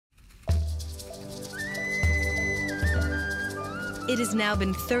It has now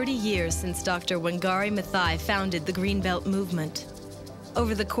been 30 years since Dr. Wangari Maathai founded the Greenbelt movement.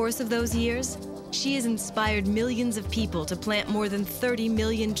 Over the course of those years, she has inspired millions of people to plant more than 30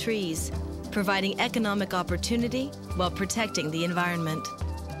 million trees, providing economic opportunity while protecting the environment.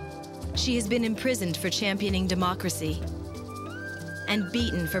 She has been imprisoned for championing democracy and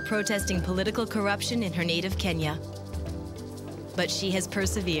beaten for protesting political corruption in her native Kenya. But she has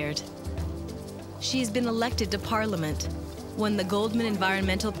persevered. She has been elected to Parliament, won the Goldman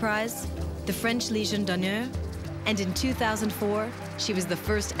Environmental Prize, the French Légion d'honneur, and in 2004, she was the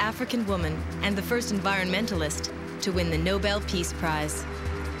first African woman and the first environmentalist to win the Nobel Peace Prize.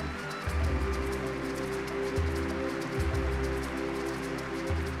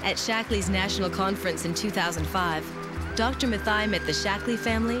 At Shaklee's national conference in 2005, Dr. Maathai met the Shackley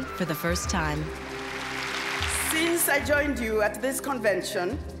family for the first time. Since I joined you at this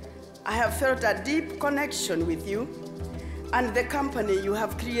convention, I have felt a deep connection with you and the company you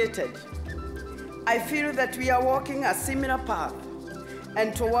have created. I feel that we are walking a similar path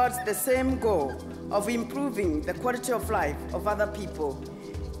and towards the same goal of improving the quality of life of other people,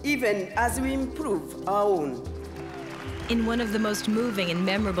 even as we improve our own. In one of the most moving and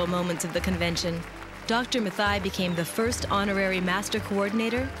memorable moments of the convention, Dr. Maathai became the first honorary master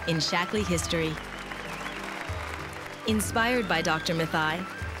coordinator in Shackley history. Inspired by Dr. Maathai,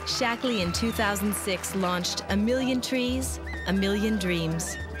 Shackley in 2006 launched A Million Trees, A Million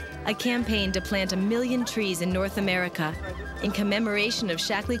Dreams, a campaign to plant 1 million trees in North America in commemoration of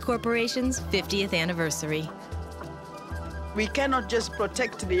Shackley Corporation's 50th anniversary. We cannot just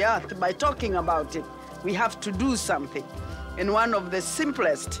protect the earth by talking about it. We have to do something. And one of the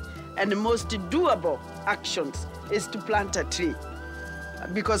simplest and most doable actions is to plant a tree.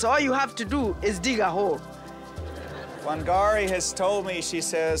 Because all you have to do is dig a hole. Wangari has told me, she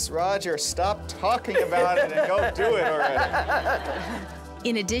says, Roger, stop talking about it and go do it already.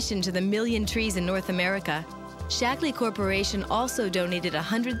 In addition to the 1 million trees in North America, Shackley Corporation also donated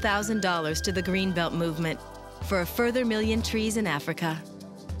 $100,000 to the Greenbelt movement for a further 1 million trees in Africa.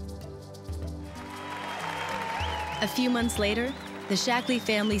 A few months later, the Shackley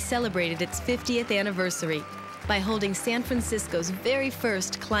family celebrated its 50th anniversary by holding San Francisco's very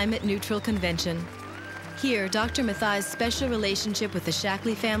first climate-neutral convention. Here, Dr. Maathai's special relationship with the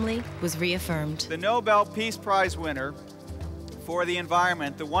Shackley family was reaffirmed. The Nobel Peace Prize winner for the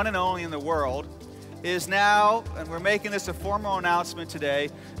environment, the one and only in the world, is now, and we're making this a formal announcement today,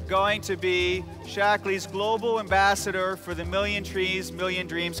 going to be Shackley's global ambassador for the 1 Million Trees, 1 Million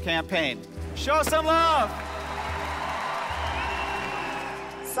Dreams campaign. Show some love!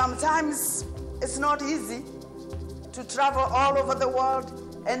 Sometimes it's not easy to travel all over the world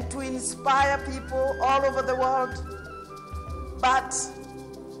and to inspire people all over the world. But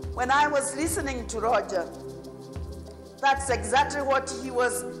when I was listening to Roger, that's exactly what he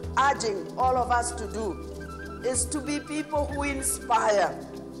was urging all of us to do, is to be people who inspire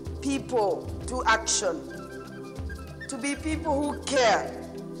people to action, to be people who care,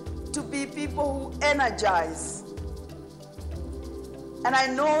 to be people who energize. And I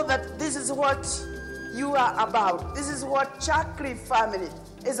know that this is what you are about. This is what Shackley family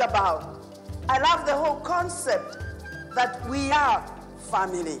is about. I love the whole concept that we are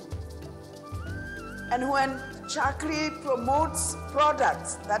family. And when Shackley promotes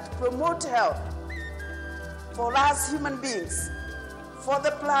products that promote health for us human beings, for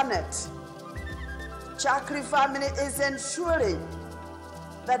the planet, Shackley family is ensuring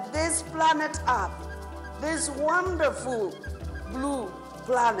that this planet Earth, this wonderful blue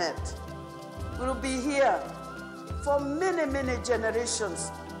planet, will be here for many, many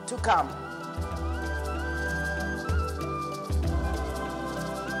generations to come.